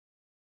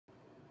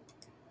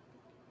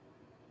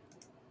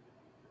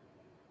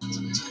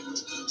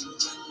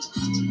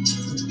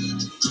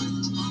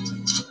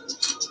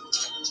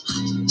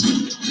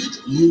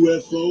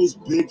UFOs,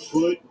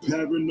 Bigfoot,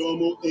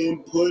 paranormal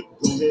input.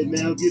 Go ahead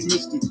now, get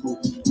mystical.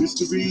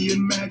 Mystery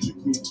and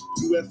magical.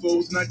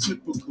 UFOs not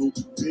typical.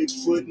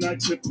 Bigfoot not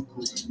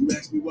typical. You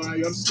ask me why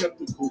I'm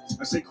skeptical.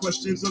 I say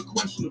questions are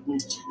questionable.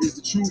 Is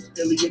the truth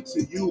alien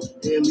to you?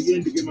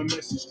 Alien to get my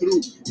message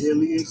through.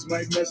 Aliens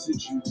might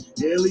message you.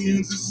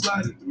 Aliens is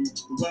sliding through.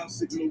 The wild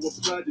signal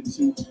applied it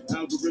to.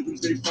 Algorithms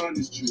they find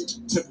is true.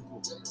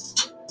 Typical.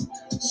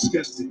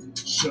 Skeptic.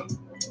 Show.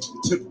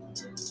 Typical.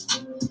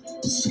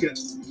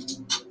 Skeptic.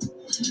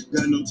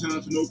 Got no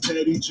time for no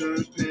petty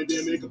germs,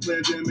 pandemic, a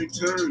pandemic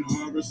turn.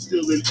 Horror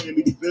still in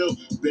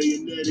Amityville,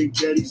 Bayonet in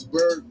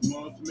Gettysburg,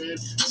 Mothman,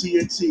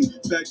 TNT,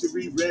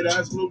 Factory, Red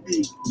Eyes, Glow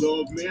Beat,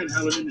 Dog Man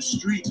howling in the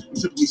street. I'm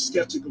typically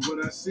skeptic of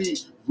what I see.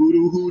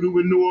 Voodoo Hoodoo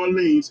in New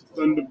Orleans,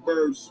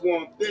 Thunderbird,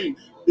 Swamp Thing.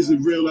 Is it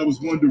real? I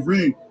was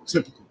wondering.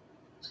 Typical.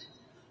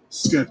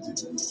 Skeptic.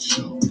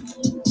 Show.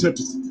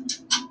 Typical.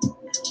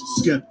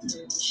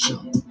 Skeptic.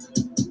 Show.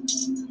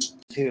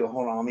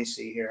 Hold on, let me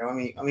see here. Let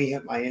me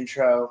hit my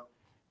intro.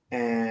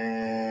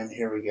 And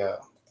here we go.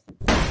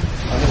 I'll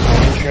hit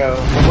my intro.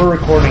 And we're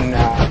recording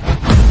now.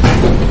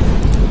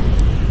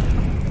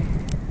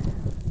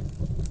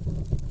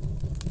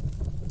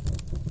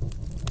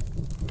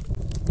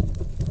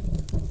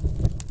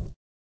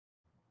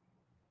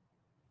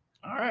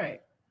 All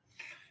right.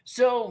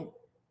 So,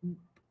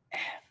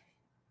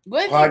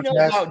 what do you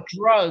know about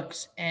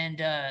drugs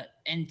and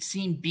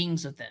seeing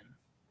beings with them?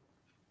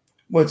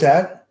 What's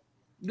that?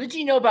 What do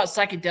you know about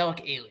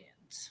psychedelic aliens?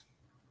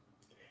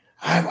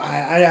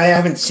 I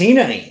haven't seen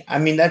any. I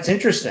mean, that's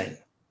interesting.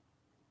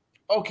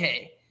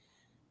 Okay.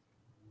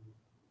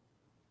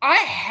 I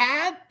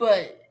have,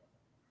 but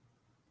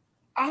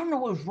I don't know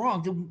what was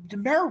wrong. The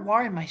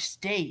marijuana in my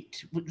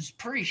state was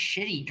pretty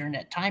shitty during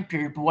that time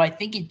period, but what I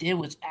think it did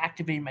was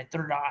activating my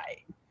third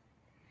eye.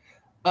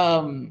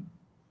 Well,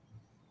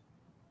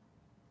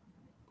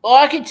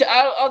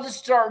 I'll just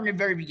start in the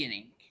very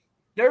beginning.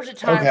 There was a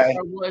time where I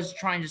was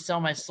trying to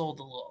sell my soul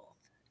to Lilith.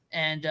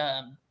 And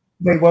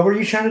wait, what were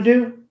you trying to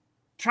do?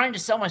 Trying to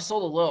sell my soul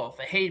to Lilith.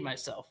 I hated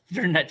myself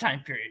during that time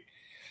period.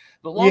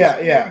 But long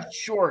story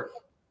short,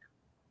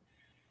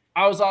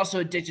 I was also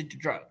addicted to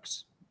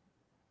drugs.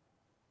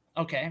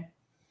 Okay.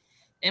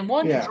 And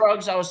one of the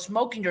drugs I was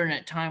smoking during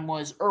that time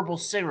was herbal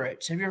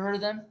cigarettes. Have you heard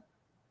of them?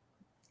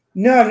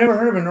 No, I've never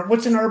heard of them.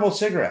 What's an herbal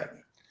cigarette?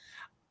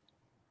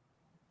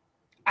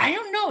 I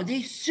don't know.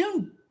 They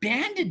soon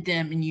banned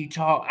them in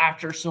Utah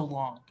after so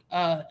long.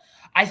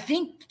 I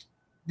think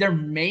there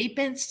may have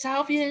been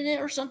salvia in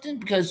it or something,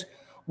 because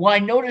what I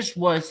noticed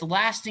was the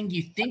last thing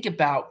you think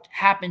about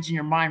happens in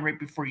your mind right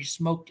before you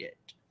smoked it.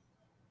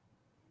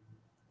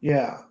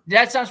 Yeah.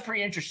 That sounds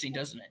pretty interesting,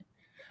 doesn't it?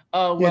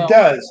 It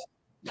does.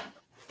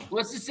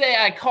 Let's just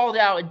say I called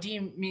out a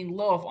demon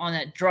Lilith on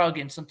that drug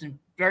and something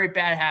very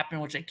bad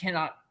happened, which I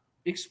cannot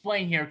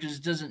explain here because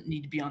it doesn't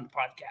need to be on the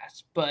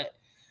podcast. But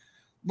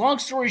long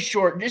story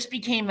short, this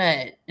became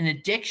an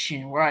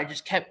addiction where I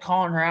just kept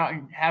calling her out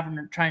and having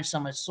her trying to sell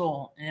my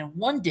soul. And then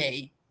one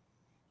day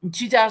in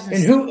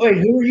 2006... And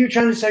who were you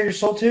trying to sell your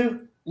soul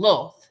to?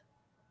 Lilith.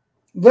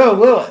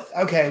 Lilith.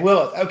 Okay,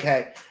 Lilith.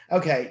 Okay.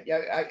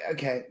 Yeah,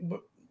 okay.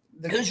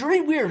 It was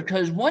really weird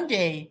because one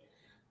day,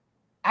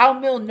 out of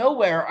the middle of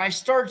nowhere, I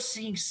started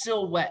seeing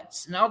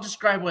silhouettes. And I'll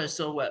describe what a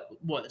silhouette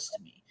was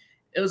to me.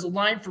 It was a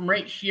line from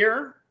right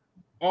here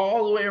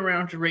all the way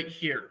around to right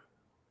here.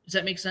 Does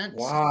that make sense?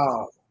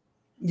 Wow.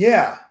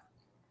 Yeah.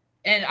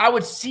 And I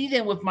would see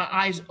them with my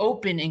eyes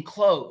open and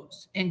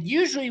closed. And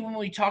usually when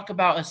we talk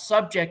about a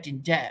subject in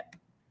depth,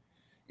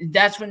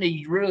 that's when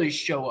they really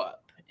show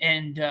up.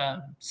 And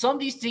some of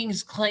these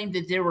things claimed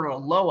that they were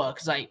Aloha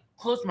because I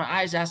closed my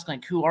eyes asking,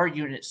 like, who are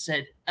you? And it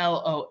said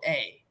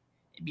L-O-A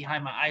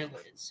behind my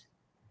eyelids.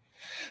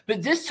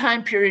 But this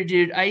time period,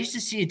 dude, I used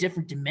to see a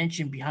different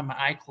dimension behind my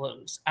eye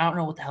closed. I don't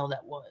know what the hell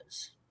that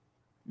was.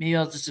 Maybe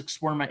I'll just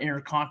explore my inner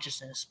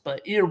consciousness.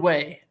 But either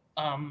way,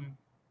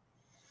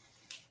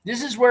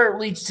 this is where it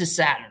leads to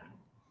Saturn.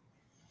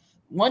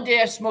 One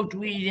day I smoked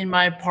weed in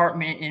my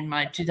apartment, in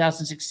my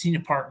 2016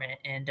 apartment,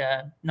 and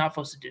not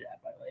supposed to do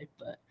that, by the way.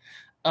 But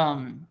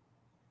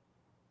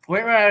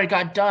whenever I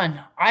got done,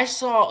 I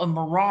saw a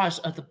mirage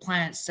of the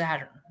planet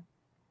Saturn.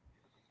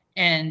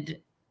 And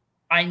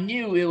I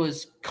knew it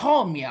was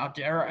calling me out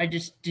there. I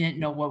just didn't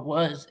know what it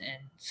was.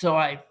 And so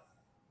I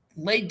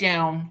laid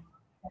down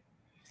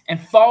and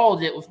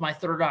followed it with my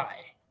third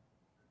eye.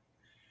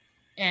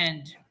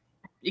 And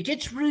it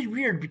gets really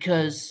weird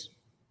because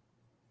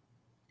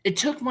it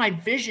took my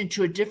vision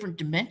to a different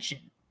dimension.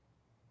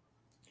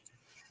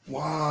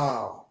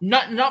 Wow.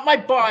 Not my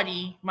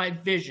body, my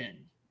vision.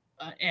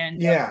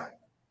 And it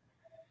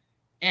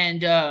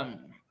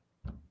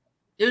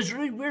was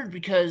really weird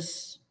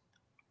because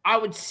I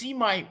would see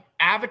my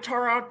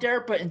avatar out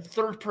there, but in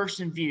third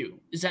person view.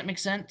 Does that make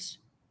sense?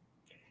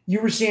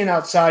 You were seeing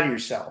outside of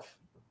yourself.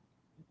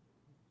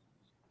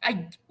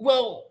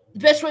 The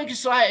best way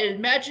to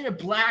imagine a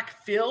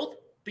black field,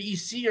 but you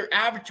see your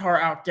avatar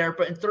out there,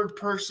 but in third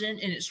person,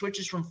 and it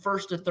switches from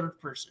first to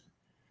third person.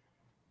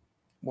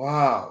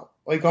 Wow.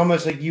 Like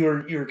almost like you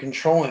were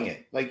controlling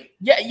it. Like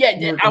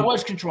yeah, I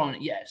was controlling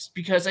it, yes,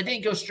 because I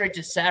didn't go straight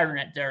to Saturn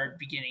at the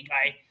beginning.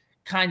 I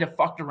kind of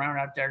fucked around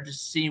out there just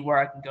to see where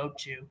I can go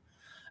to.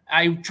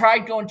 I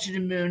tried going to the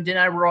moon, then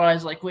I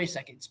realized, like, wait a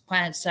second, it's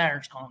planet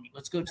Saturn's calling me.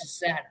 Let's go to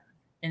Saturn.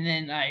 And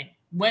then I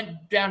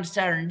went down to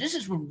Saturn, and this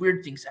is when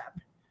weird things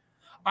happen.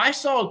 I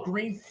saw a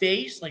green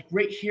face, like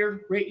right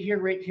here,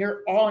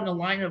 all in the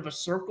line of a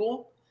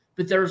circle,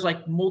 but there was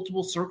like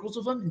multiple circles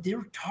of them, and they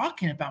were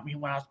talking about me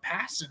when I was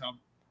passing them.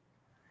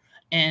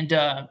 And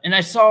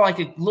I saw like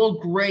a little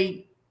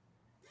gray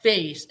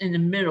face in the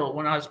middle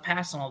when I was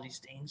passing all these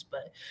things.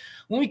 But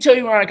let me tell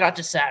you when I got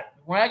to Saturn.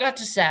 When I got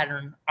to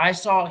Saturn, I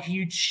saw a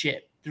huge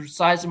ship the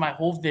size of my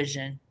whole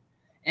vision,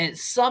 and it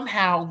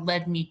somehow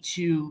led me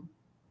to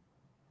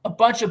a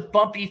bunch of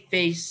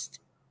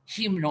bumpy-faced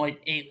humanoid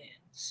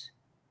aliens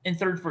in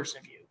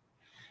third-person view.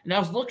 And I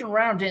was looking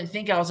around, didn't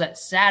think I was at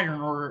Saturn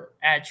or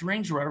at its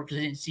rings or whatever, because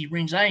I didn't see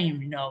rings. I didn't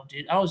even know,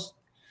 dude. I was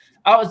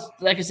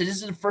like I said,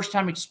 this is the first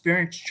time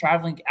experience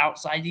traveling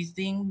outside these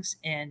things,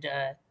 and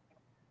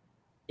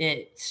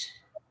I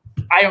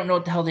don't know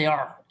what the hell they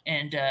are.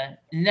 And the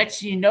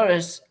next thing you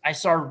notice, I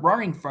started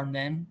running from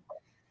them,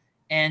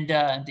 and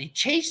they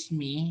chased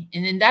me.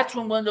 And then that's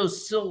when one of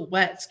those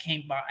silhouettes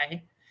came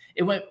by.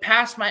 It went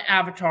past my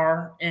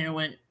avatar,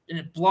 and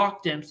it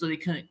blocked them so they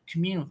couldn't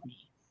commune with me.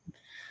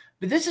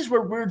 But this is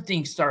where weird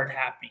things started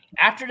happening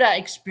after that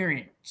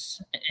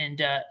experience,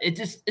 and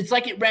it's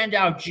like it ran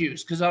out of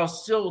juice because I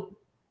was still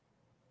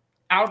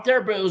out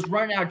there, but it was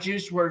running out of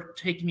juice where it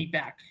taking me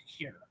back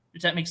here.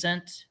 Does that make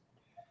sense?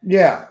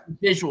 Yeah.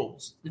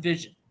 Visuals, the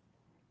vision.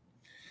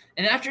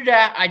 And after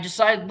that, I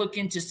decided to look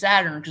into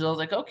Saturn because I was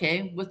like,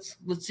 okay, let's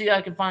see what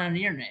I can find on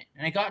the internet.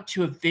 And I got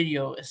to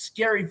a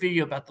scary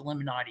video about the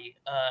Illuminati.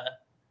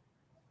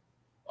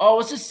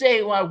 Let's just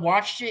say when I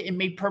watched it, it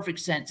made perfect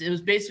sense. It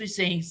was basically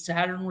saying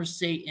Saturn was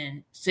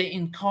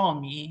Satan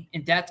called me,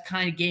 and that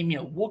kind of gave me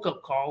a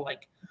woke-up call,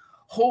 like,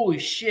 holy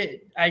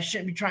shit, I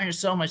shouldn't be trying to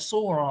sell my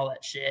soul or all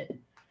that shit.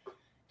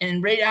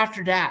 And right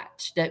after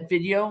that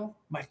video,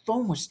 my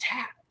phone was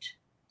tapped.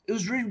 It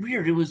was really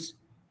weird. It was,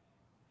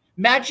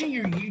 imagine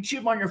your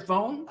YouTube on your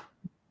phone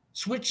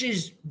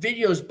switches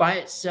videos by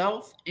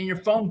itself and your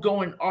phone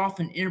going off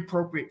in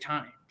inappropriate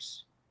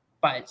times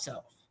by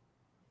itself.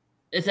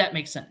 If that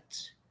makes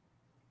sense.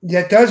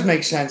 Yeah, it does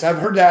make sense. I've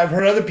heard that. I've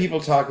heard other people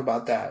talk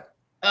about that.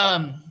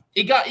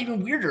 It got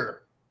even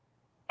weirder.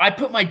 I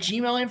put my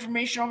Gmail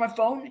information on my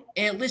phone,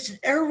 and it listed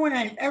everyone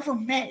I'd ever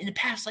met in the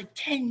past like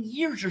 10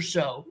 years or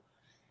so.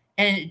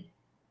 And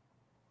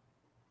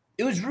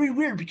it was really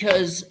weird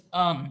because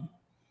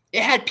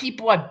it had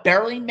people I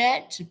barely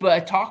met, but I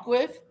talk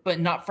with, but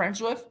not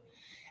friends with.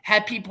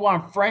 Had people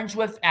I'm friends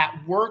with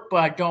at work, but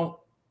I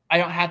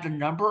don't have their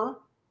number.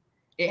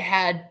 It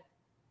had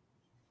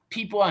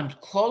people I'm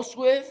close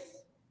with.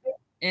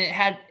 And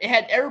it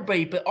had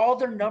everybody, but all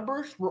their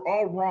numbers were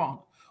all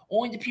wrong.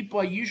 Only the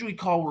people I usually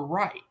call were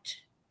right.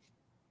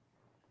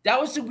 That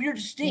was the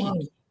weirdest thing.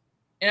 Wow.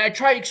 And I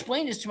tried to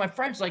explain this to my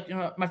friends. Like,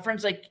 my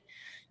friends, like,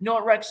 you know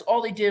what, Rex?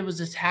 All they did was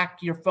just hack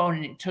your phone,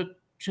 and it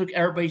took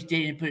everybody's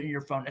data and put it in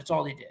your phone. That's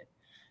all they did.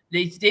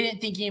 They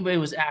didn't think anybody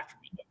was after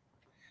me.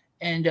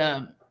 And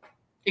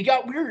it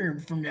got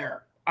weirder from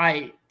there.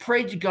 I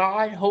prayed to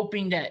God,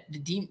 hoping that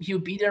he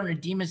would be there and the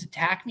demons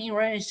attack me.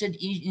 Right? I said,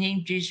 in the name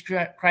of Jesus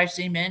Christ,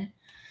 amen.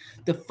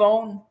 The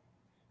phone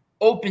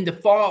opened the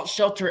Fallout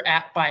Shelter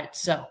app by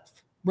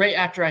itself right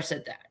after I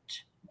said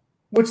that.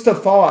 What's the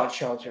Fallout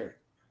Shelter?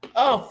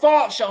 Oh,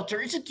 Fallout Shelter.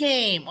 It's a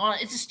game.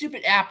 It's a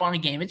stupid app on a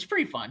game. It's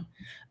pretty fun.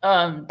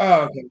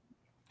 Okay.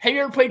 Have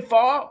you ever played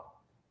Fallout?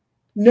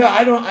 No,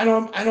 I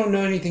don't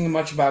know anything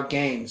much about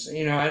games.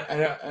 You know,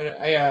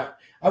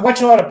 I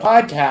watch a lot of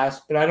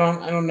podcasts, but I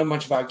don't know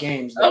much about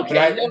games. Though.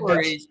 Okay, no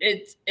worries.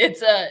 It's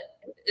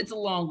a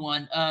long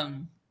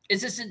one.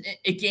 It's just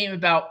a game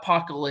about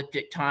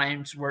apocalyptic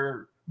times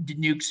where the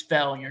nukes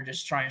fell and you're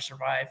just trying to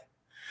survive.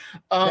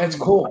 That's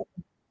cool.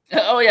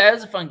 Oh yeah, it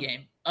was a fun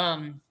game.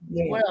 Yeah.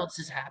 What else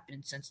has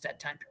happened since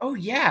that time? Oh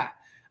yeah,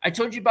 I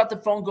told you about the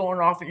phone going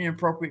off at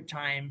inappropriate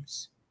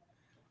times.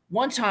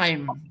 One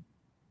time,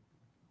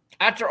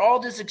 after all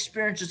this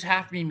experience was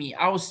happening to me,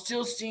 I was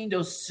still seeing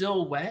those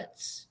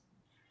silhouettes,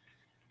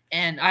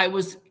 and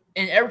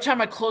every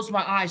time I closed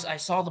my eyes, I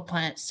saw the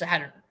planet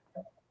Saturn,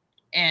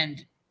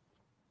 and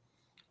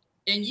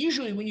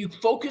usually when you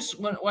focus,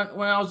 when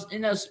I was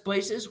in those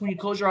places, when you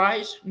close your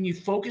eyes, when you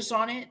focus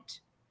on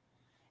it,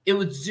 it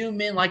would zoom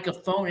in like a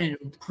phone and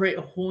it would create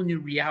a whole new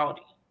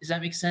reality. Does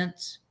that make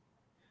sense?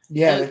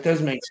 Yeah, that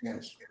does make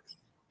sense.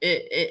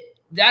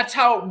 That's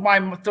how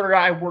my third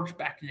eye worked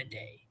back in the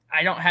day.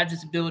 I don't have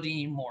this ability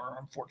anymore,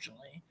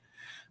 unfortunately.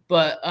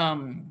 But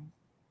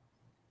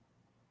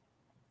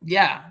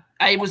yeah,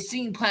 I was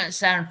seeing planet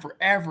Saturn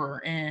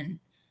forever, and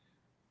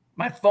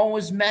my phone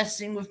was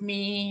messing with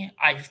me.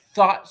 I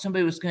thought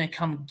somebody was going to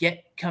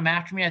come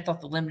after me. I thought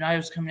the Illuminati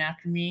was coming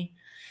after me.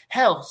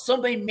 Hell,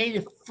 somebody made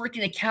a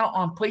freaking account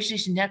on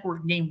PlayStation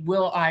Network named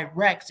Will I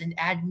Rex and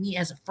added me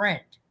as a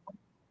friend.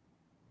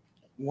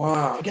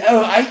 Wow.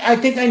 Oh, I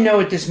think I know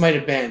what this might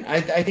have been.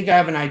 I think I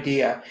have an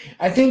idea.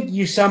 I think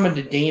you summoned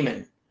a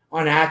demon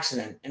on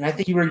accident, and I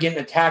think you were getting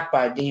attacked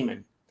by a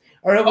demon,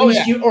 or at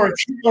least you, or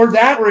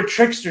a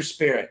trickster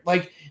spirit.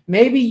 Like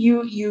maybe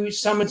you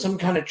summoned some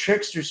kind of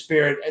trickster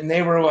spirit, and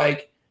they were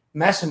like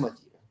messing with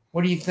you.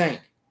 What do you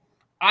think?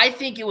 I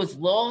think it was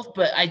Lilith,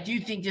 but I do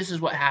think this is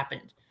what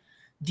happened.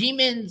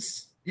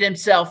 Demons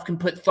themselves can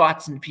put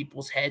thoughts into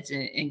people's heads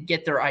and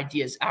get their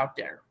ideas out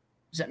there.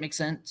 Does that make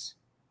sense?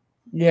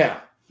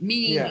 Yeah.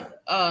 Meaning,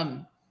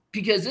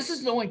 because this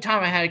is the only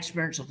time I had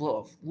experience with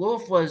Lilith.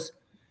 Lilith was,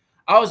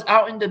 I was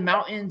out in the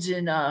mountains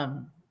in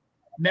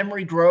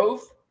Memory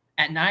Grove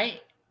at night.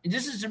 And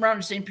this is around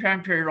the same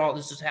time period all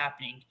this was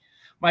happening.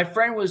 My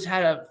friend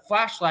had a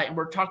flashlight, and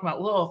we're talking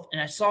about Lilith,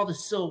 and I saw the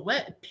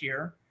silhouette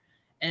appear.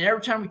 And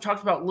every time we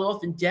talked about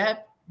Lilith in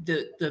depth,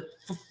 the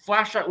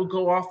flashlight would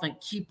go off like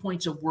key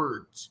points of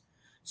words.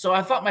 So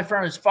I thought my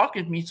friend was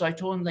fucking with me, so I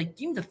told him, like,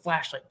 give me the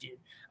flashlight, dude.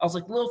 I was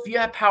like, Lilith, if you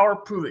have power,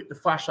 prove it. The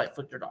flashlight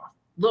flickered off.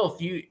 Lilith,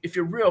 if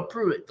you're real,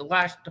 prove it. The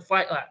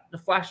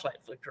flashlight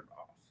flickered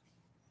off.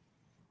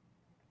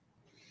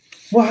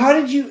 Well, how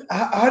did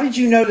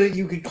you know that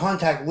you could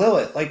contact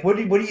Lilith? Like, what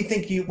do you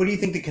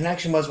think the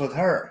connection was with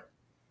her?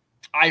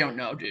 I don't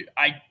know, dude.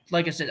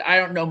 Like I said, I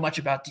don't know much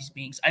about these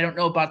beings. I don't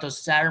know about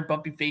those Saturn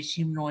bumpy face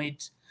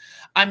humanoids.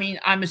 I mean,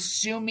 I'm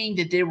assuming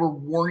that they're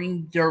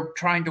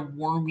trying to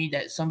warn me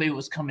that somebody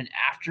was coming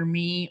after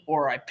me,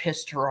 or I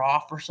pissed her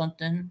off or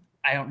something.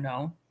 I don't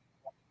know.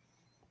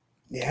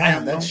 Yeah,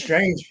 that's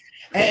strange.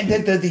 And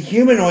the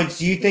humanoids,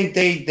 do you think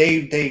they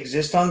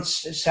exist on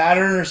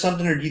Saturn or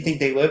something, or do you think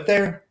they live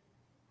there?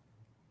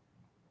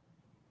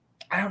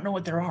 I don't know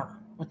what they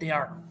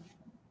are.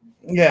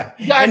 Yeah.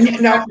 Guys,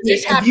 and now,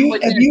 this happened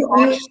within a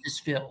consciousness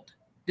field.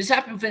 This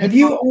happened within Have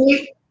you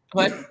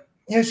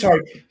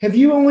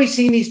only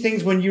seen these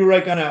things when you were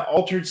like on an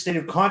altered state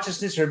of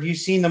consciousness, or have you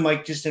seen them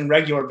like just in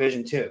regular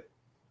vision too?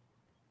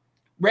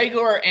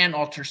 Regular and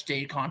altered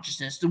state of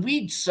consciousness. The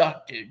weed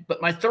sucked, dude.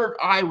 But my third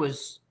eye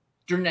was,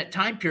 during that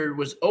time period,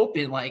 was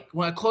open. Like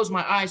when I closed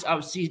my eyes, I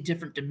would see a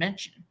different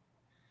dimension.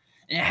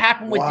 And it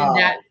happened within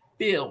that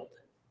field.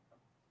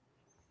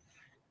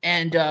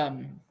 And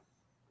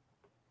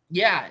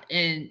yeah,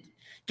 and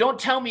don't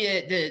tell me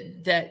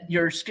that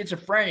you're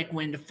schizophrenic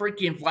when the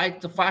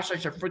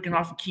flashlights are freaking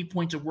off at key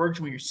points of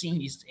words when you're seeing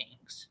these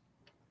things.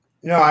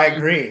 No, I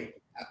agree.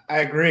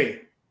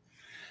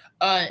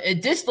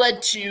 And this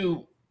led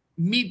to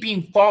me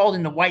being followed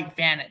in the white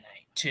van at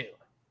night too.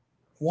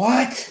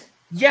 What?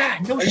 Yeah,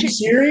 no shit. Are you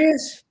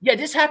serious? Yeah,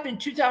 this happened in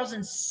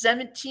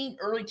 2017,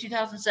 early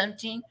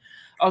 2017.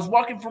 I was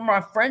walking from my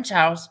friend's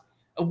house.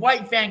 A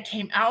white van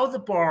came out of the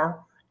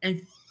bar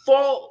and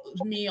followed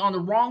me on the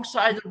wrong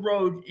side of the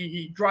road, and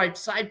it drive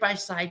side by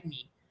side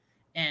me.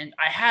 And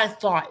I had a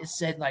thought. It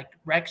said, like,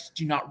 Rex,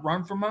 do not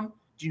run from them.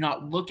 Do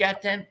not look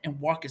at them, and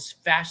walk as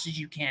fast as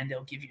you can.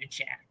 They'll give you a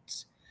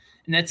chance.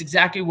 And that's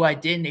exactly what I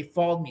did. And they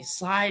followed me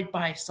side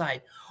by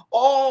side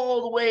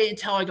all the way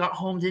until I got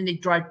home. Then they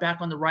drive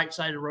back on the right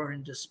side of the road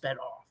and just sped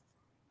off.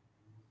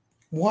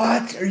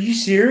 What? Are you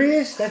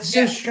serious? That's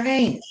so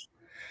strange.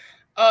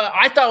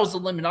 I thought it was the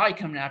Illuminati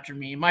coming after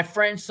me. My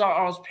friends thought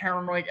I was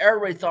paranoid.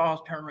 Everybody thought I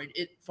was paranoid.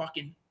 It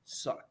fucking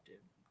sucked, dude.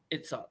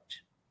 It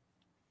sucked.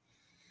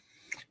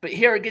 But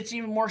here it gets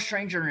even more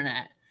stranger than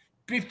that.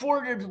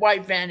 Before the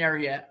white van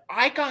area,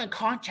 I got in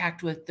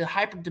contact with the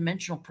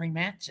hyperdimensional praying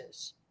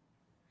mantis.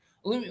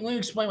 Let me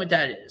explain what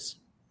that is.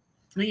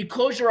 When you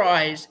close your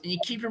eyes and you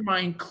keep your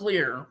mind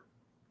clear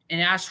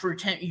and ask for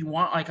attention you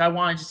want, like I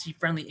wanted to see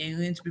friendly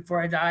aliens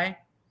before I die,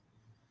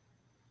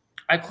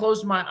 I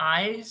closed my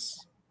eyes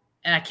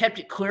and I kept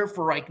it clear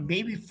for like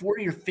maybe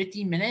 40 or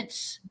 50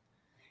 minutes.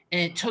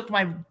 And it took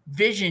my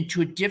vision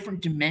to a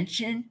different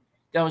dimension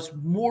that was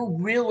more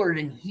realer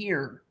than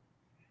here.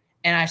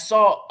 And I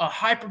saw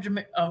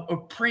a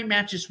praying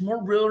mantis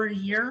more realer than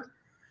here.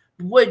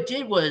 But what it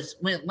did was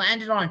when it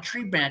landed on a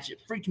tree branch, it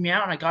freaked me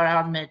out and I got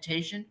out of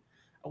meditation.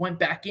 I went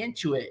back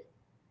into it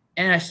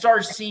and I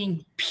started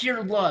seeing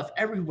pure love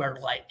everywhere.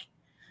 Like,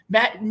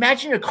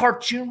 imagine a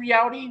cartoon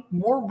reality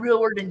more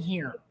realer than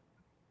here.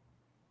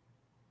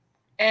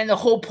 And the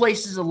whole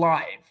place is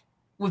alive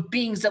with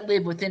beings that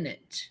live within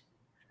it.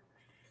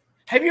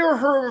 Have you ever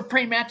heard of a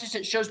praying mantis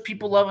that shows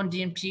people love on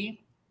DMT?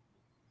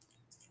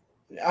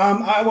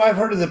 I've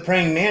heard of the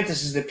praying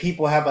mantises that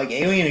people have like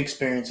alien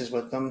experiences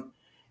with them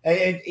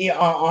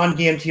on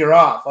DMT or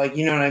off. Like,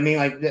 you know what I mean?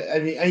 Like,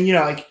 you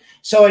know, like,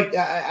 so like,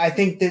 I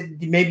think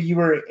that maybe you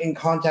were in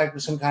contact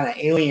with some kind of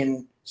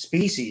alien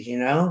species, you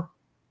know?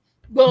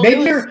 Well,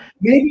 maybe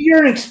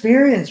you're an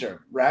experiencer,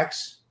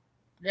 Rex.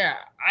 Yeah,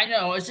 I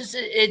know. It's just,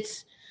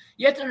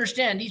 you have to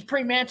understand these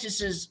praying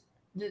mantises,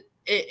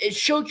 it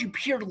showed you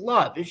pure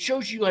love. It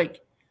shows you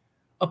like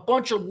a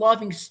bunch of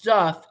loving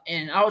stuff.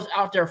 And I was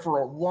out there for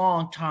a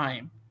long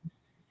time.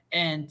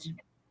 And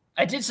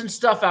I did some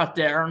stuff out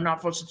there. I'm not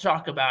supposed to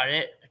talk about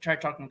it. I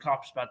tried talking to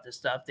cops about this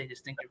stuff. They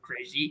just think you're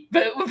crazy.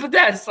 But put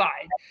that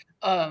aside.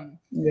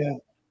 Yeah.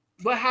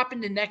 What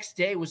happened the next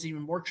day was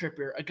even more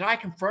trippier. A guy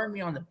confronted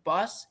me on the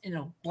bus in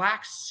a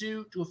black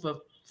suit with a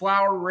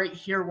flower right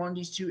here, one of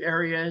these two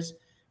areas,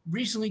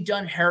 recently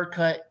done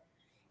haircut.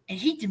 And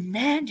he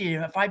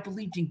demanded if I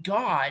believed in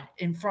God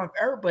in front of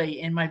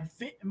everybody, and my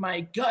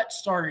gut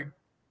started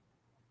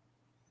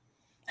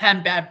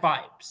having bad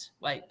vibes.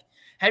 Like,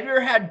 have you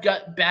ever had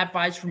bad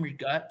vibes from your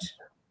gut?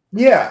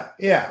 Yeah,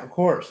 of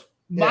course.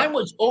 Mine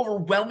was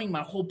overwhelming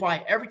my whole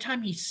body. Every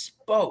time he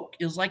spoke,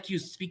 it was like he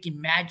was speaking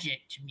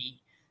magic to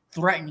me,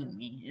 threatening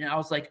me, and I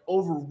was like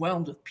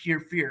overwhelmed with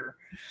pure fear.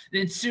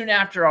 Then soon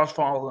after, I was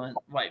following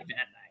White Van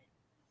Night.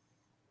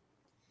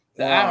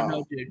 Wow. I don't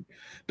know, dude.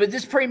 But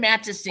this praying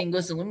mantis thing,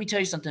 listen, let me tell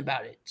you something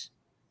about it.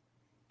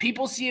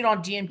 People see it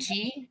on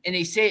DMT, and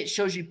they say it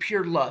shows you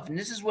pure love, and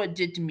this is what it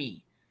did to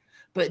me.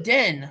 But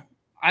then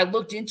I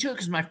looked into it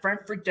because my friend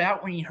freaked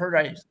out when he heard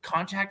I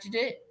contacted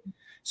it.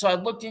 So I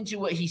looked into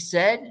what he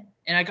said,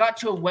 and I got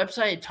to a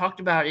website that talked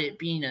about it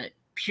being a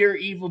pure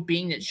evil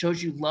being that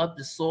shows you love,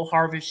 the soul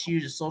harvest you,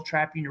 the soul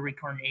trap you into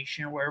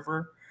reincarnation or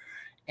wherever.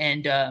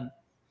 And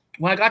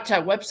when I got to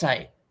that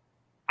website,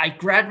 I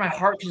grabbed my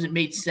heart because it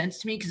made sense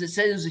to me, because it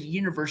said it was a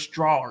universe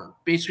drawer.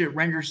 Basically, it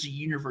renders the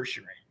universe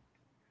you're in.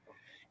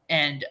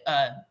 And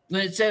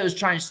when it said it was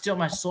trying to steal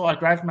my soul, I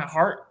grabbed my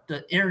heart.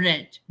 The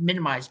internet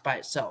minimized by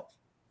itself.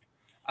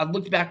 I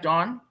looked back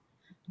on,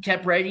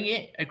 kept writing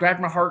it. I grabbed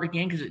my heart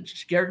again because it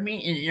scared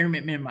me, and the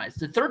internet minimized.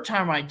 The third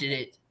time I did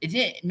it, it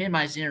didn't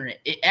minimize the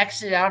internet. It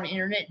exited out of the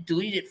internet,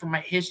 deleted it from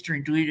my history,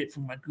 and deleted it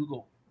from my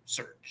Google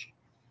search.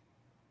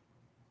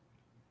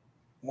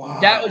 Wow.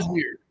 That was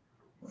weird.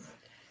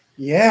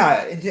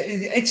 Yeah,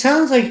 it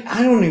sounds like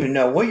I don't even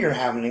know what you're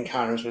having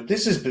encounters with.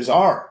 This is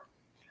bizarre.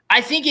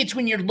 I think it's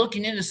when you're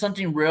looking into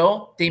something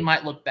real, they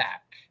might look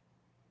back.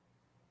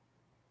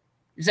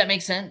 Does that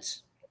make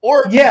sense?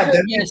 Or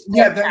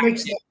that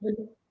makes sense.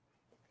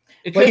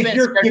 But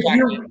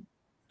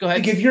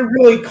if you're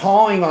really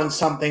calling on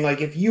something,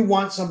 like if you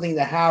want something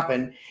to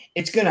happen,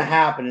 it's going to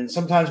happen. And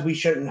sometimes we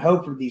shouldn't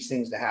hope for these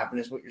things to happen,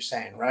 is what you're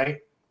saying, right?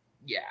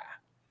 Yeah.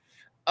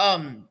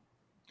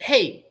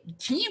 Hey,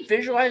 can you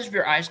visualize with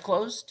your eyes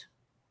closed?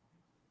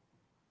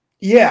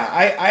 Yeah,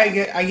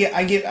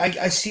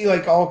 I see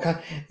like all kind.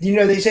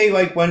 They say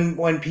like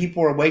when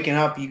people are waking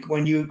up,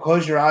 when you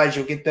close your eyes,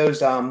 you'll get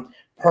those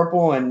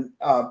purple and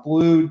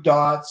blue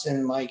dots,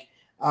 and like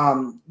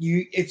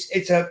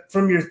it's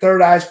from your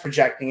third eye's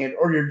projecting it,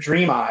 or your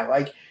dream eye.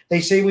 Like they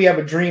say we have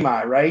a dream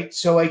eye, right?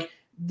 So like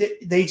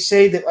they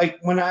say that like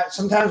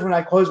sometimes when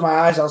I close my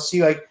eyes, I'll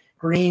see like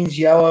greens,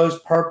 yellows,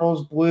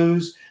 purples,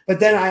 blues, but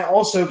then I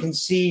also can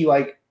see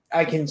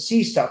I can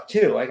see stuff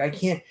too. Like I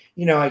can't,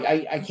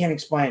 I can't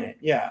explain it.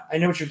 Yeah, I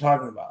know what you're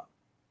talking about.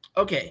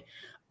 Okay.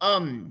 I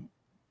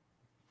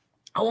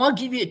want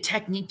to give you a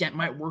technique that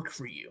might work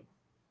for you.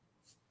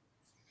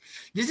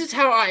 This is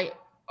how I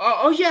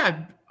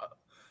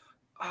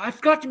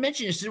forgot to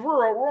mention this.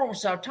 We're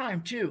almost out of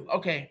time too.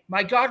 Okay.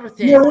 My God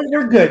within. Yeah,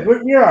 we're good.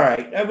 You're all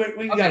right.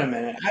 We got a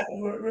minute.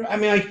 I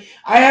mean, like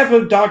I have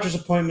a doctor's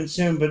appointment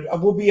soon, but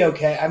we'll be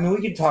okay. I mean,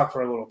 we can talk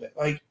for a little bit.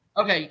 Like,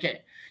 okay.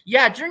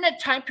 Yeah, during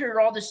that time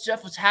period, all this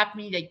stuff was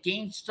happening, the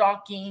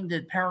Gangstalking,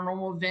 the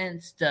paranormal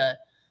events, the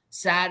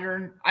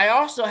Saturn. I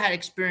also had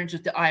experience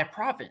with the Eye of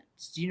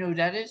Providence. Do you know who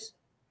that is?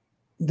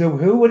 The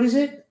who? What is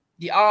it?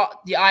 The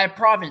Eye of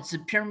Providence, the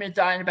pyramid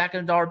eye in the back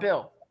of the dollar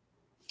bill.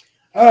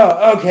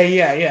 Oh, okay.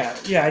 Yeah.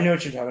 I know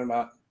what you're talking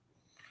about.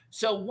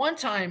 So one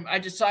time I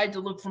decided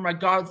to look for my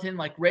God within,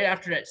 like right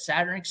after that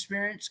Saturn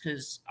experience,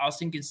 because I was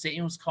thinking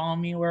Satan was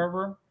calling me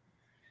wherever.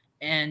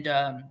 And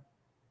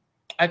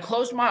I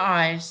closed my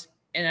eyes,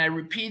 and I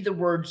repeated the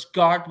words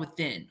God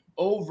within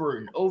over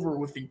and over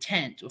with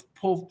intent, with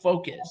full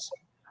focus.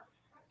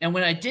 And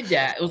when I did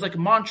that, it was like a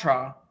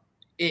mantra.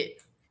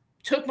 It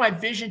took my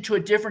vision to a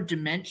different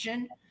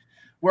dimension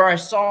where I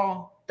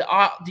saw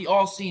the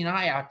all-seeing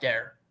eye out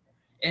there.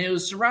 And it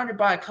was surrounded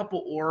by a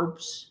couple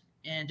orbs.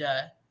 And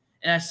I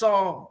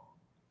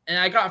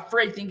got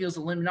afraid thinking it was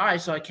a Illuminati,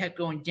 so I kept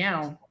going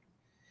down.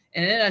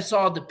 And then I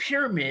saw the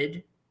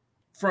pyramid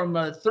from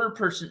a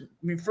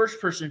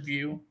first person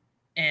view.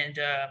 And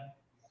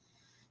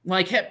when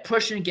I kept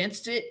pushing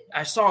against it,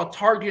 I saw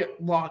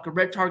a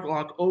red target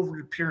lock over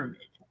the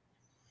pyramid.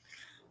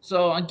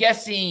 So I'm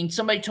guessing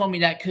somebody told me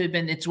that could have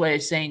been its way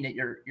of saying that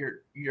your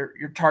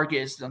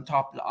target is on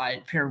top of the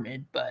eye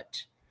pyramid,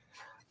 but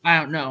I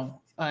don't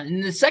know.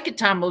 And the second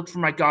time I looked for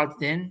my God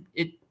within,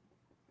 it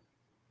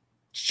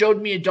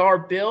showed me a dollar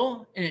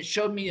bill, and it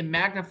showed me a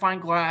magnifying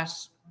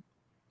glass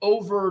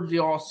over the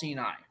all-seeing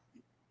eye.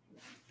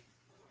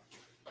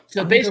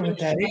 So basically, what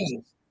that is.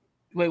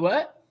 Wait,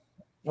 what?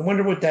 I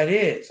wonder what that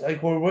is.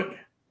 Like, well, what?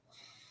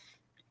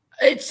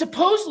 It's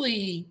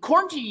supposedly,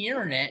 according to the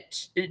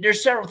internet,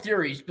 there's several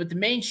theories, but the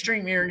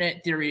mainstream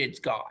internet theory, it's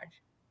God.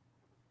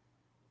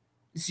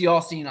 It's the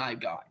all-seeing eye of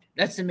God.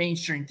 That's the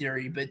mainstream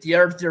theory, but the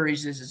other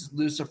theories is it's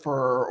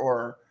Lucifer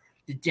or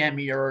the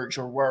demiurge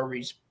or wherever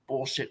these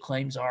bullshit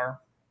claims are.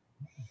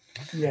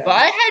 Yeah. But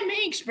I had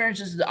many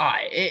experiences with the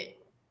eye.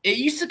 It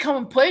used to come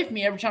and play with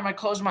me every time I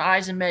closed my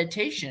eyes in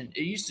meditation.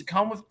 It used to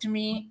come to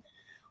me.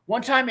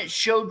 One time it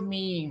showed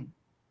me,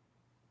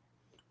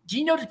 do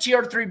you know the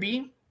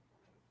TR3B?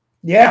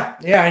 Yeah,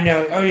 I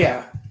know. Oh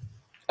yeah.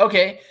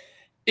 Okay.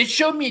 It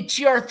showed me a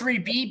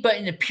TR3B, but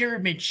in a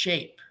pyramid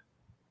shape.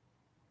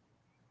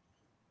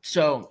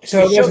 So it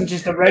wasn't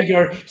just a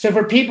regular. So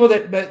for people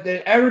that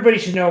everybody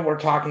should know what we're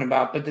talking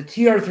about. But the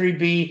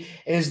TR3B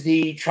is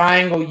the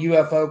triangle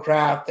UFO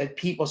craft that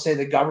people say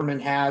the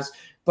government has.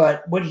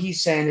 But what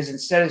he's saying is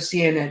instead of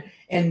seeing it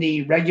in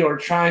the regular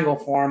triangle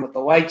form with the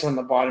lights on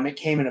the bottom, it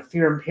came in a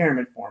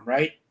pyramid form,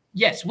 right?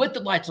 Yes, with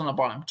the lights on the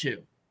bottom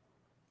too.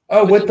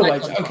 Oh, with the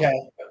lights.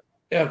 Okay.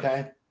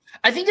 Okay.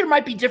 I think there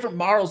might be different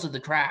models of the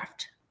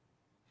craft.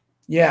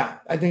 Yeah,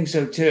 I think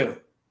so too.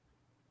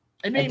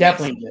 I mean, I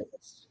definitely do.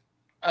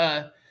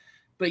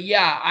 But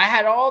yeah, I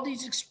had all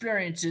these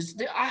experiences.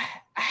 I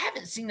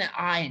haven't seen that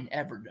eye in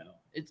ever though.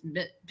 It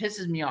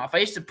pisses me off. I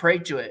used to pray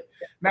to it.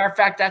 Matter of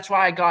fact, that's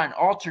why I got an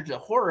altar to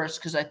Horus,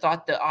 because I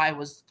thought the eye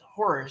was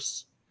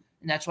Horus,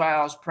 and that's why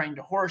I was praying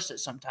to Horus at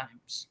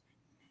sometimes.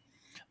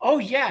 Oh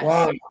yes.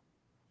 Wow.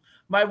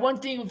 My one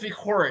thing with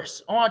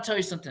Horus, I want to tell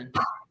you something.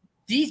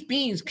 These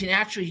beings can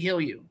actually heal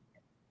you.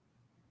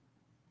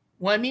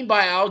 What I mean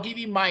by I'll give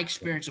you my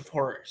experience of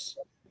Horus.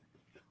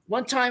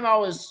 One time I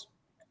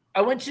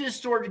went to the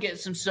store to get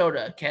some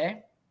soda,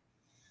 okay?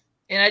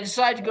 And I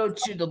decided to go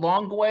to the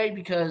long way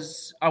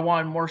because I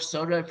wanted more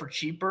soda for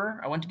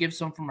cheaper. I went to give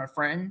some for my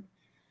friend.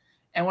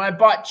 And when I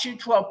bought 2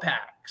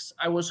 12-packs,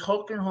 I was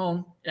hooking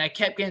home, and I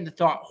kept getting the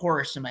thought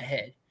Horus in my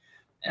head.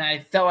 And I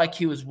felt like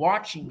he was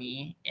watching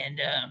me.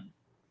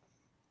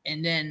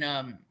 And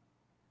then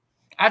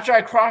after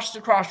I crossed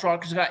the crosswalk,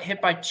 because I got hit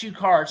by 2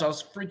 cars, I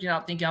was freaking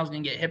out thinking I was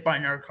going to get hit by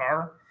another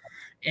car.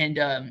 And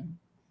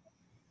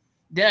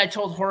then I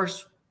told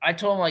Horus, I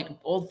told him, like,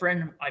 old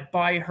friend, my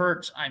body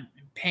hurts. I'm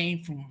in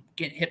pain from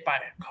getting hit by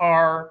a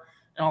car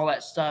and all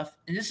that stuff.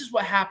 And this is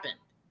what happened.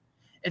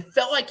 It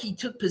felt like he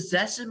took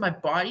possession of my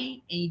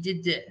body, and he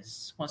did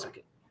this. One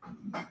second.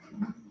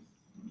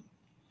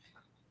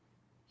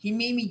 He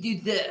made me do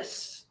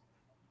this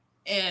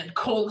and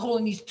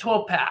holding these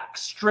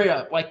 12-packs straight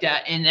up like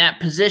that in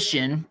that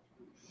position.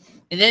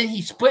 And then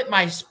he split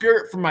my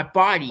spirit from my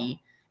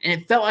body, and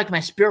it felt like my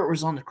spirit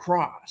was on the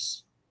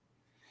cross.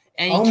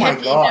 And oh my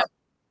God.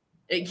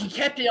 He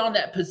kept it on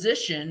that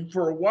position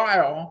for a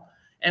while.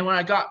 And when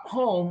I got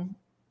home,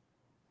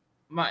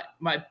 my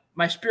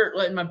spirit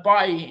left my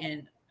body.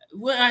 And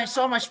when I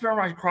saw my spirit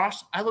on the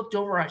cross, I looked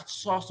over, I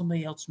saw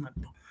somebody else in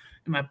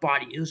my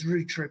body. It was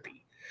really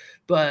trippy.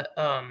 But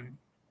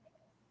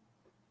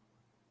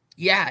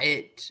yeah,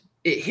 it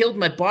healed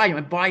my body.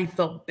 My body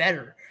felt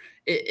better.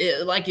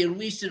 It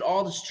released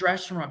all the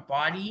stress from my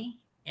body.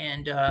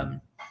 And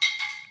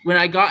when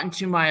I got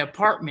into my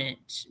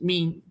apartment,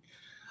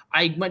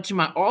 I went to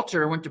my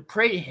altar, I went to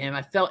pray to him.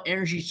 I felt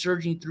energy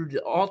surging through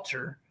the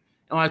altar.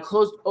 And when I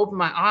opened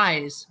my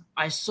eyes,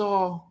 I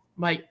saw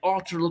my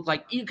altar look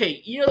like,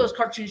 okay, you know those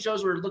cartoon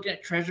shows where you're looking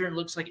at treasure and it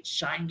looks like it's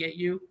shining at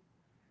you?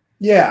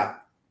 Yeah.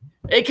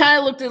 It kind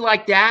of looked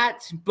like that,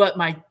 but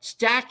my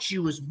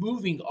statue was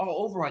moving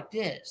all over like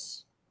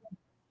this.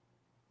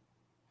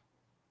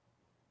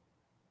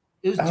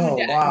 It was doing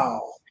that.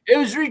 Wow. It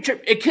was really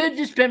trippy. It could have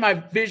just been my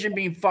vision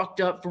being fucked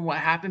up from what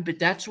happened, but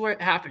that's where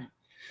it happened.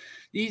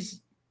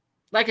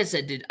 Like I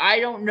said, dude, I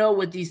don't know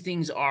what these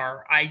things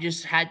are.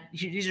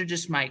 These are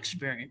just my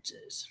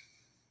experiences.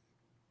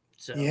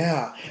 So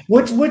yeah.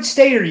 What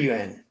state are you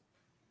in?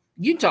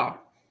 Utah.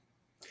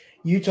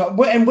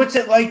 And what's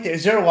it like there?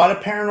 Is there a lot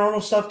of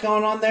paranormal stuff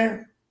going on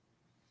there?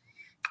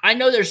 I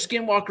know there's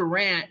Skinwalker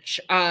Ranch.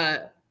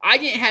 I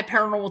didn't have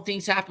paranormal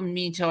things happen to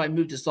me until I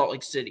moved to Salt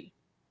Lake City.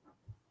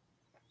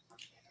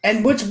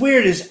 And what's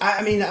weird is,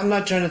 I mean, I'm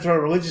not trying to throw a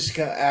religious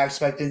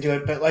aspect into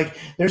it, but like,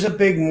 there's a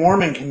big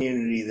Mormon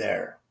community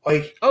there.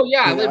 Like, oh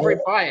yeah, I live right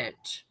by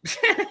it.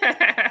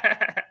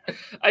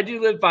 I do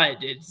live by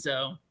it, dude.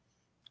 So,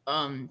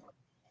 well,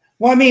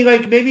 I mean,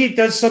 like maybe it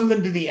does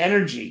something to the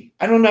energy.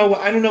 I don't know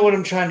what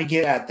I'm trying to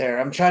get at there.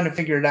 I'm trying to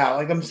figure it out.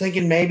 Like, I'm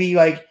thinking maybe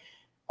like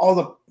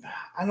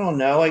I don't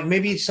know, like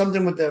maybe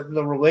something with the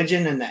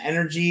religion and the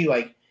energy,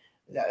 like,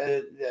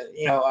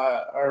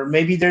 or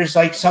maybe there's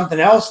like something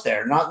else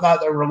there,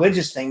 not a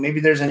religious thing. Maybe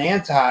there's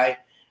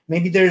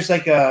maybe there's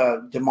like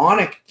a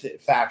demonic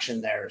faction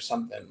there or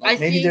something.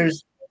 Like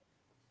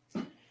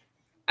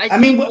I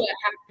think what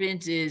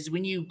happens is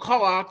when you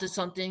call out to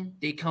something,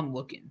 they come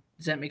looking.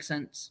 Does that make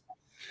sense?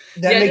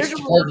 There's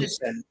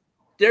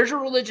a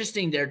religious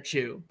thing there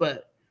too.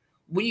 But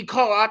when you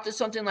call out to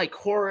something like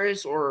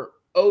Horus or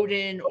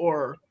Odin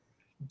or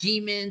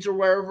demons or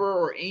wherever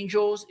or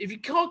angels, if you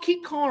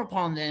keep calling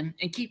upon them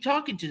and keep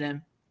talking to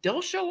them,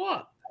 they'll show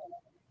up.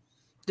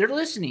 They're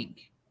listening.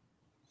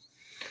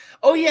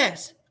 Oh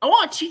yes, I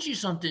want to teach you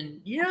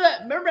something. You know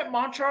that? Remember that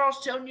mantra I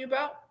was telling you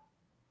about?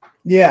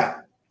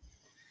 Yeah.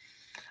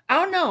 I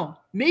don't know.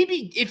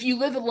 Maybe if you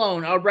live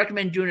alone, I would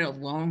recommend doing it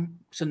alone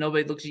so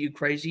nobody looks at you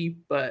crazy.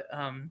 But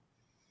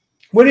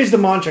what is the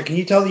mantra? Can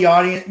you tell the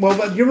audience?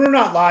 Well, you're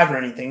not live or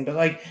anything, but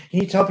like, can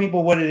you tell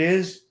people what it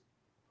is?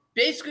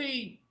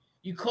 Basically,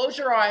 you close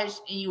your eyes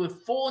and you,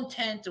 with full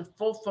intent of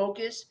full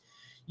focus,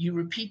 you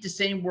repeat the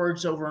same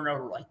words over and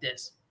over like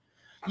this.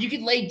 You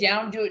could lay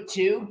down, do it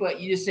too, but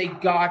you just say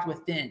God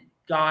within,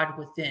 God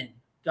within,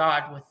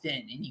 God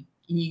within, and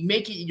you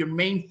make it your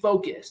main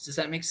focus. Does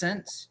that make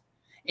sense?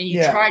 And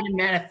you try to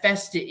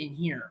manifest it in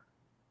here.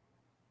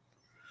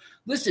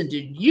 Listen,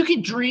 dude, you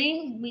can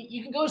dream.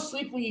 You can go to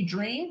sleep when you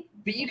dream,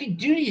 but you can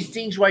do these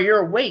things while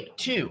you're awake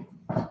too.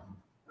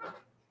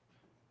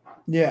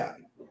 Yeah.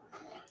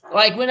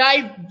 Like when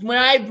I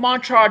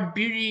mantra'd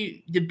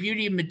the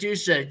beauty of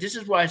Medusa, this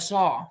is what I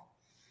saw.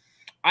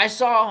 I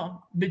saw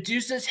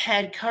Medusa's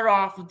head cut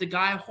off with the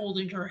guy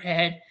holding her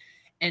head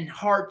and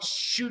heart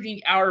shooting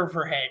out of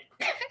her head.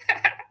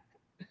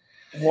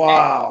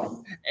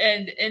 Wow.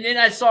 And then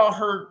I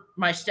saw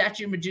my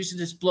statue of Medusa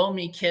just blow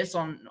me a kiss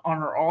on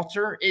her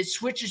altar. It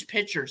switches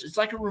pictures. It's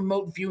like a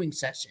remote viewing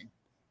session.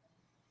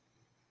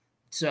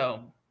 So,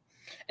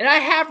 and I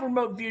have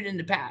remote viewed in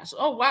the past.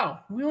 Oh,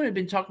 wow. We only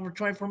been talking for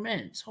 24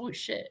 minutes. Holy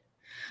shit.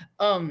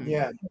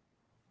 Yeah,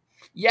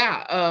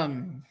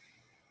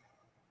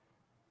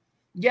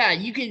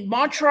 you can,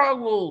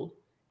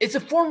 it's a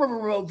form of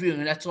remote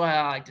viewing. That's why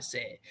I like to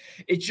say it.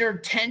 It's your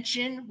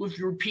attention with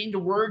repeating the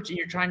words, and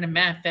you're trying to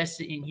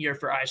manifest it in here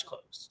for eyes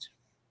closed.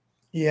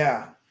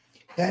 Yeah,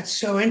 that's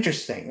so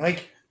interesting.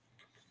 Like,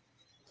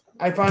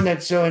 I find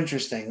that so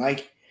interesting.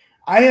 Like,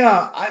 I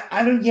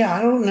don't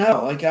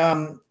know. Like,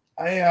 I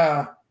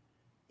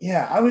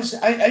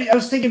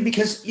was thinking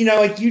because,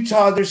 like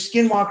Utah, there's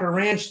Skinwalker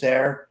Ranch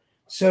there.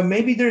 So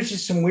maybe there's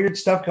just some weird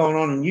stuff going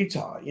on in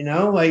Utah,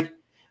 like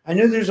I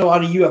know there's a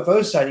lot of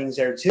UFO sightings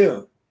there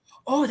too.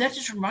 Oh, that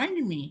just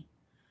reminded me.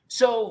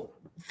 So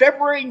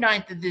February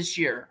 9th of this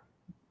year,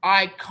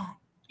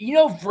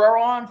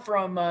 Veron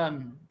from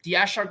the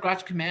Ashtar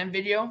Galactic Command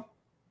video?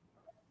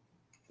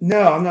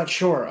 No, I'm not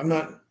sure.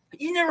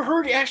 You never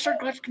heard the Ashtar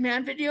Galactic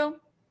Command video?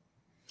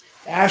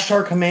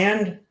 Ashtar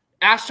Command?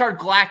 Ashtar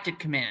Galactic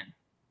Command.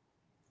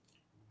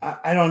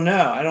 I don't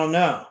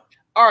know.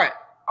 All right.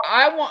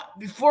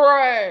 Before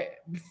I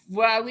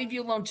leave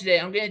you alone today,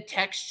 I'm going to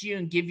text you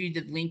and give you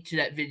the link to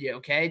that video,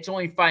 okay? It's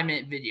only a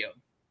 5-minute video.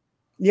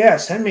 Yeah,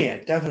 send me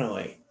it,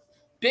 definitely.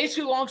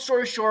 Basically, long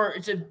story short,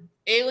 it's an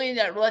alien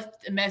that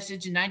left a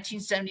message in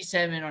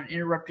 1977 on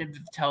interrupted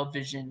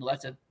television,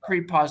 left a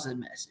pretty positive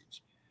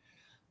message.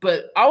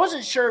 But I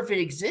wasn't sure if it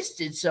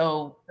existed,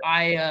 so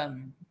I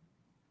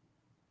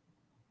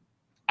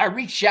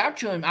reached out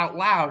to him out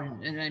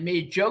loud, and I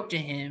made a joke to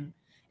him.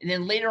 And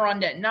then later on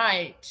that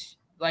night,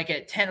 like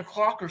at 10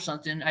 o'clock or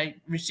something, I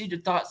received a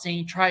thought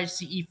saying, try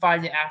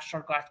CE5 the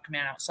Ashtar Galactic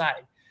Command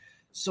outside.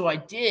 So I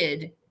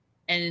did,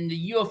 and then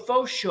the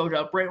UFO showed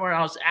up right when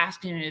I was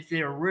asking if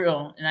they were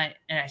real. And I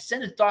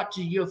sent a thought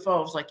to the UFO.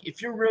 I was like,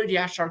 if you're really the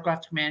Ashtar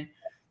Galactic Command,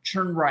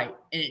 turn right.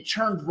 And it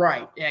turned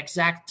right at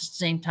exact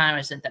same time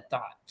I sent that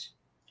thought.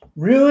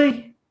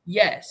 Really?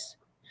 Yes.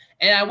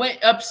 And I went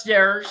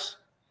upstairs,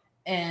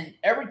 and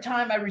every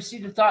time I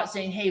received a thought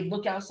saying, hey,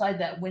 look outside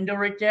that window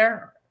right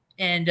there,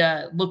 and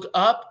look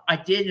up, I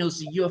did, and it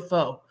was a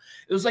UFO.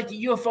 It was like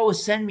the UFO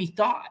was sending me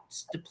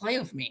thoughts to play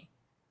with me.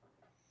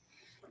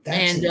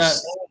 And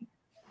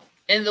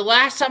the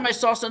last time I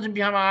saw something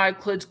behind my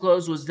eyelids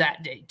closed was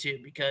that day too,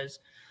 because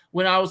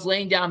when I was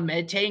laying down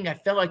meditating, I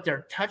felt like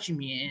they're touching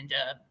me, and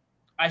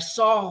I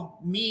saw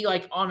me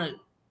like on an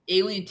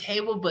alien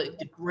table, but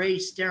the gray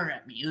staring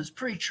at me. It was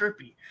pretty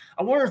trippy.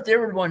 I wonder if they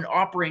were the one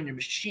operating the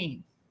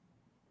machine.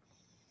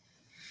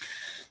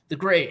 The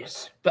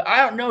grays. But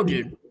I don't know,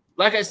 dude.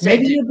 Like I said,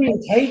 maybe you're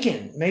being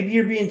taken. Maybe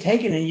you're being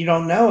taken and you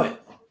don't know it.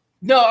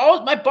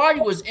 No, my body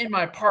was in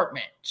my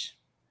apartment.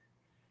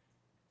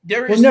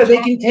 They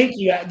can take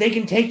you. They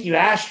can take you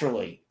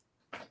astrally.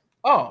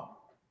 Oh,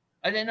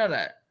 I didn't know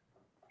that.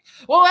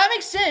 Well, that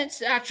makes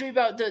sense actually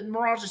about the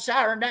Mirage of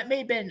Saturn. That may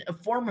have been a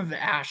form of an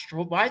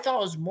astral, but I thought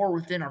it was more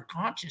within our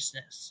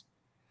consciousness.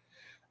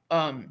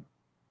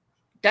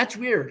 That's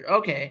weird.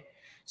 Okay,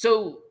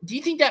 so do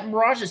you think that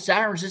Mirage of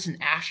Saturn is just an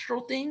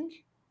astral thing?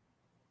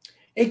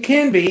 It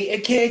can be.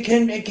 It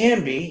can be. It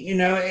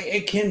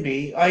can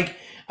be. Like,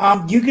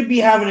 you could be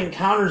having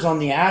encounters on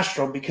the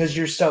astral because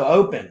you're so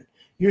open.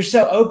 You're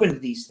so open to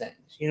these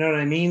things. You know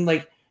what I mean?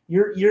 Like,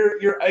 you're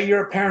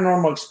a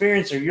paranormal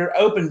experiencer. You're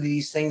open to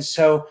these things,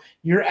 so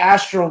your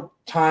astral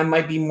time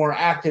might be more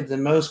active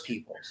than most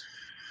people's.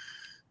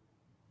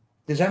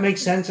 Does that make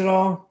sense at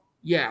all?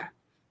 Yeah,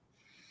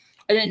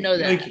 I didn't know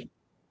that.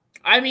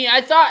 I mean, I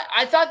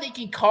thought they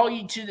can call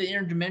you to the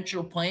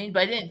interdimensional plane,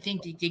 but I didn't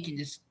think that they can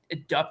just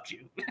abduct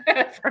you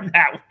from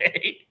that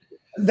way.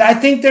 I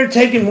think they're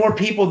taking more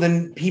people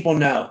than people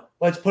know.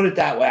 Let's put it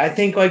that way. I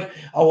think like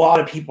a lot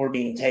of people are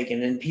being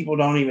taken, and people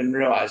don't even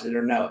realize it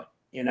or know it.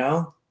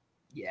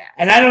 Yeah.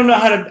 And I don't know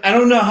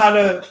how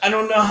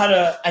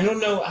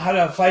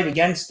to fight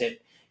against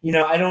it.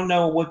 I don't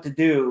know what to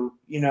do.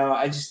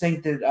 I just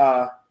think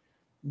that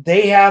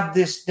they have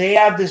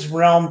this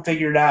realm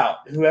figured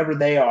out. Whoever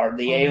they are,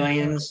 the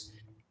aliens,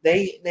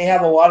 they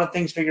have a lot of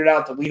things figured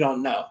out that we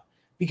don't know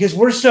because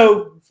we're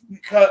so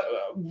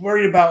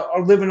worried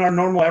about living our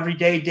normal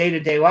everyday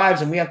day-to-day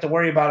lives, and we have to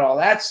worry about all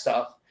that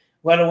stuff,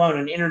 let alone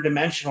an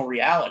interdimensional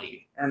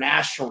reality or an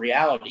astral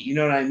reality. You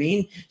know what I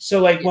mean?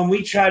 So like when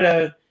we try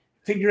to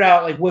figure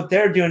out like what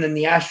they're doing in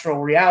the astral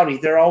reality,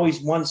 they're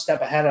always one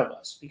step ahead of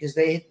us because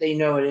they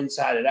know it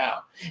inside and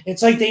out.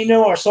 It's like they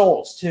know our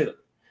souls too.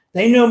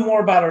 They know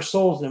more about our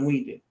souls than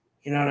we do.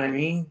 You know what I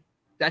mean?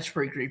 That's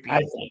pretty creepy. I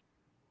think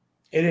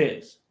it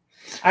is.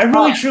 I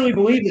really truly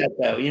believe that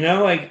though. You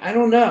know, like I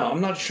don't know.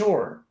 I'm not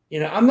sure. You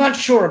know, I'm not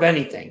sure of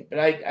anything, but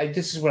I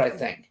this is what I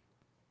think.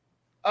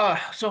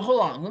 So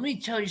hold on. Let me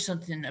tell you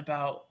something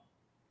about.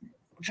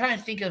 I'm trying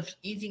to think of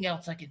anything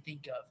else I can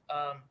think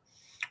of.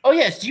 Oh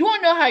yes. Do you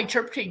want to know how I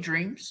interpret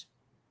dreams?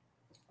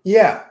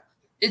 Yeah.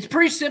 It's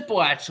pretty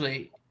simple,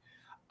 actually.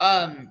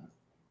 Hold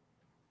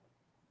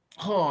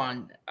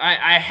on.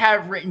 I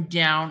have written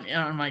down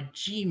on my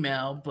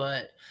Gmail,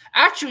 but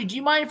actually, do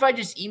you mind if I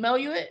just email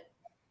you it?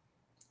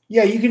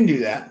 Yeah, you can do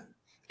that.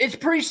 It's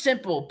pretty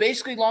simple.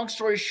 Basically, long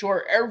story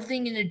short,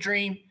 everything in the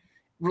dream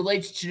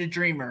relates to the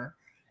dreamer.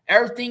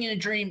 Everything in a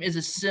dream is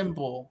a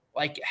symbol,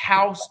 like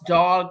house,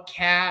 dog,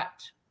 cat,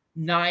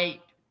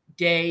 night,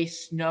 day,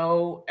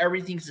 snow.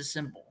 Everything's a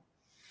symbol.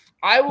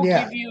 I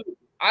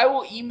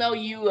will email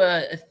you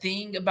a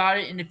thing about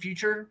it in the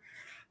future.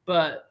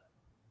 But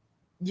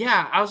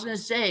yeah, I was gonna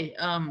say,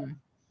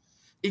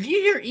 if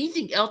you hear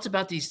anything else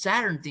about these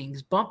Saturn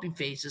things, bumpy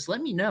faces,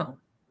 let me know.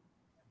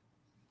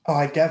 Oh,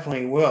 I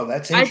definitely will.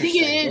 That's interesting. I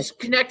think it is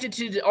connected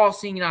to the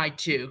all-seeing eye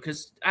too,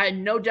 because I had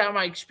no doubt in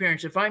my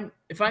experience. If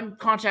I'm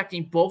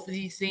contacting both of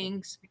these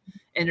things,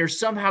 and they're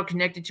somehow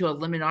connected to a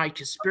Illuminati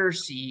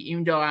conspiracy,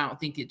 even though I don't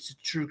think it's a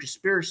true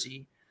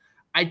conspiracy,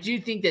 I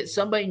do think that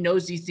somebody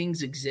knows these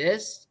things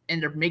exist,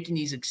 and they're making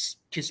these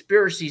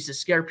conspiracies to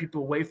scare people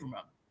away from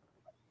them,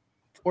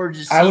 or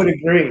just I would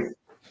agree,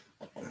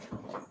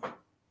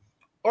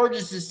 or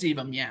just deceive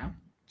them. Yeah.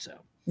 So.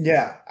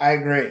 Yeah, I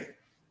agree.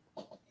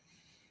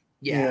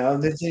 Yeah, you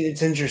know,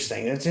 it's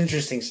interesting. It's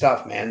interesting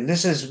stuff, man.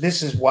 This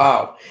is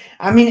wow.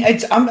 I mean,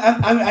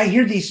 I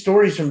hear these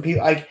stories from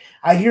people. Like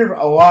I hear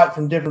a lot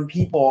from different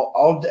people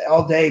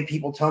all day.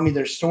 People tell me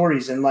their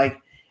stories, and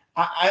like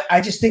I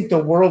just think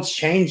the world's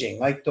changing.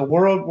 Like the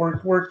world,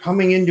 we're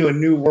coming into a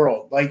new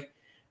world. Like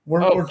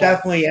we're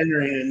definitely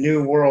entering a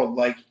new world.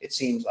 Like it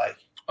seems like.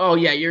 Oh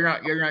yeah, you're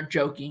not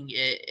joking.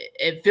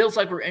 It feels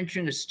like we're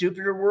entering a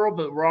stupider world,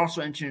 but we're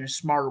also entering a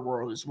smarter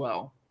world as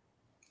well.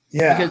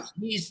 Yeah. Because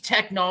these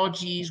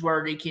technologies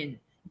where they can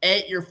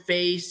edit your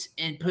face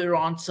and put it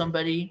on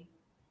somebody.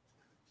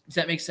 Does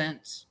that make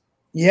sense?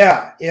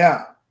 Yeah,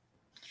 yeah.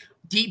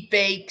 Deep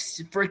fakes,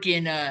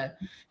 freaking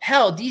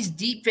hell, these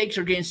deep fakes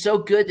are getting so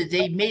good that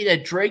they made a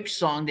Drake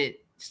song that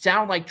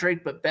sound like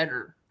Drake but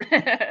better.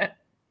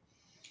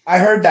 I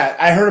heard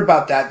that. I heard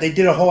about that. They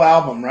did a whole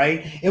album,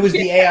 right? It was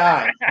the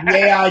AI.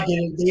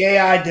 The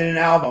AI did an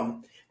album.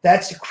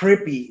 That's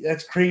creepy.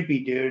 That's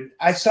creepy, dude.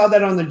 I saw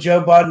that on the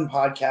Joe Budden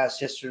podcast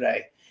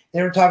yesterday.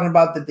 They were talking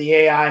about that the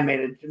AI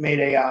made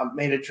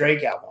a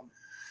Drake album.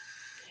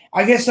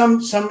 I guess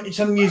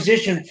some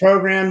musician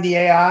programmed the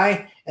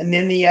AI, and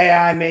then the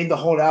AI made the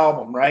whole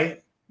album,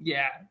 right?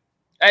 Yeah,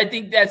 I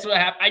think that's what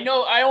happened. I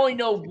know. I only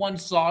know one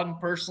song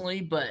personally,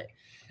 but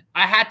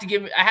I had to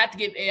give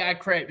AI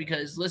credit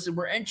because listen,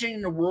 we're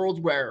entering a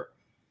world where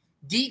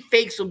deep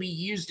fakes will be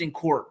used in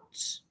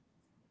courts.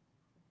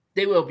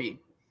 They will be.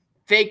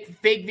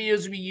 Fake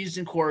videos will be used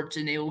in courts,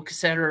 and they will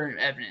consider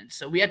evidence.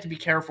 So we have to be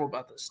careful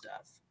about this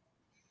stuff.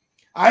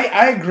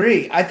 I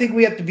agree. I think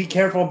we have to be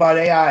careful about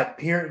AI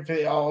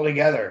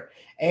altogether.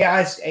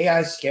 AI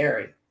is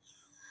scary.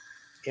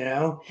 You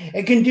know,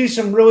 it can do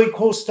some really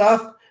cool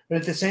stuff, but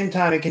at the same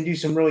time, it can do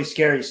some really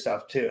scary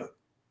stuff too.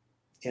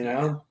 You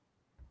know.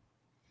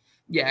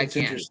 Yeah, it's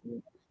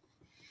interesting.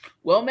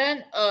 Well,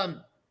 man,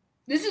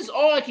 this is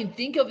all I can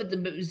think of at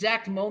the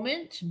exact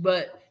moment,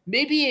 but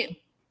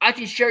maybe I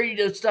can share you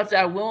the stuff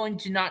that I'm willing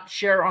to not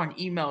share on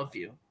email with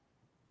you.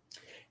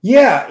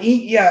 Yeah.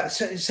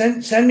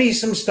 Send me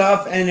some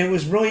stuff, and it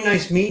was really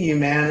nice meeting you,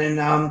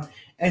 man.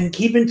 And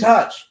keep in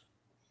touch.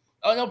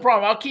 Oh, no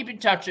problem. I'll keep in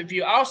touch with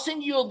you. I'll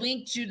send you a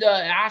link to the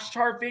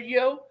Ashtar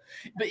video.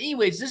 But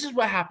anyways, this is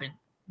what happened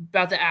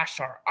about the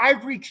Ashtar. I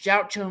reached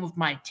out to him with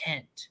my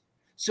intent.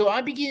 So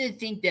I'm beginning to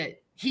think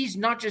that he's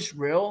not just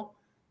real,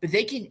 but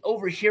they can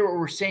overhear what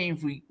we're saying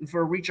if we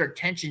reach our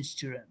attentions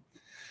to him.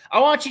 I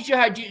want to teach you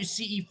how to do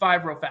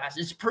CE5 real fast.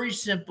 It's pretty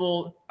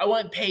simple. I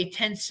wouldn't pay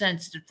 10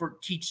 cents to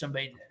teach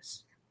somebody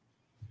this.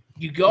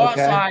 You go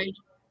outside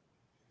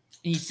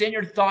and you send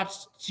your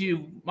thoughts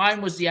to,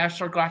 mine was the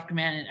Ashtar Galactic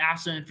Command, and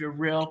ask them if you're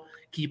real.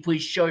 Can you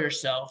please show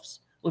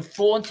yourselves with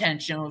full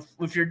intention,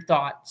 with your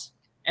thoughts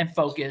and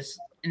focus,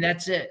 and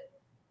that's it.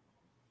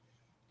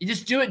 You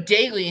just do it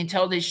daily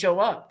until they show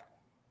up.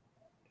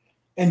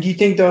 And do you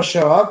think they'll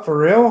show up for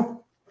real?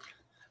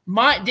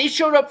 They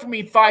showed up for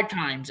me 5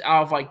 times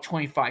out of like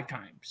 25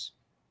 times.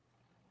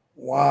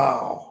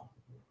 Wow.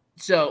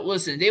 So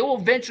listen, they will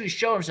eventually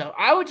show themselves.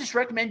 I would just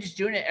recommend just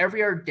doing it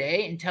every other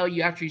day until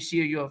you actually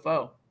see a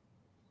UFO.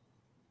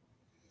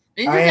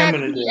 It doesn't have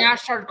to be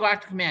Ashtar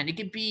Galactic Command. It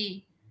can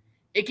be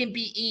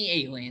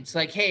any aliens.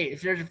 Like, hey,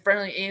 if there's a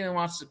friendly alien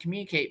wants to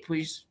communicate,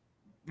 please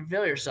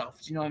reveal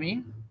yourself. Do you know what I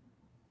mean?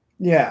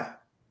 Yeah.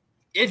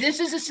 If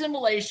this is a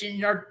simulation,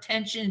 your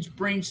tensions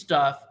bring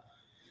stuff,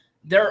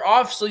 they're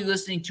obviously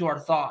listening to our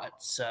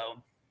thoughts.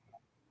 So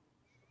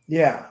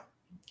yeah,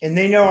 and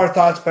they know our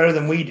thoughts better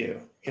than we do.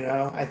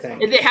 I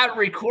think. And they have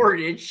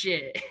recorded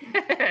shit.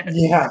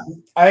 Yeah,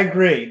 I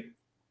agree.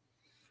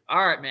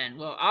 All right, man.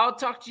 Well, I'll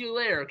talk to you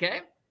later.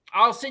 Okay,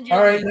 I'll send you.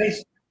 All right,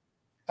 nice.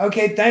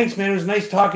 Okay, thanks, man. It was nice talking.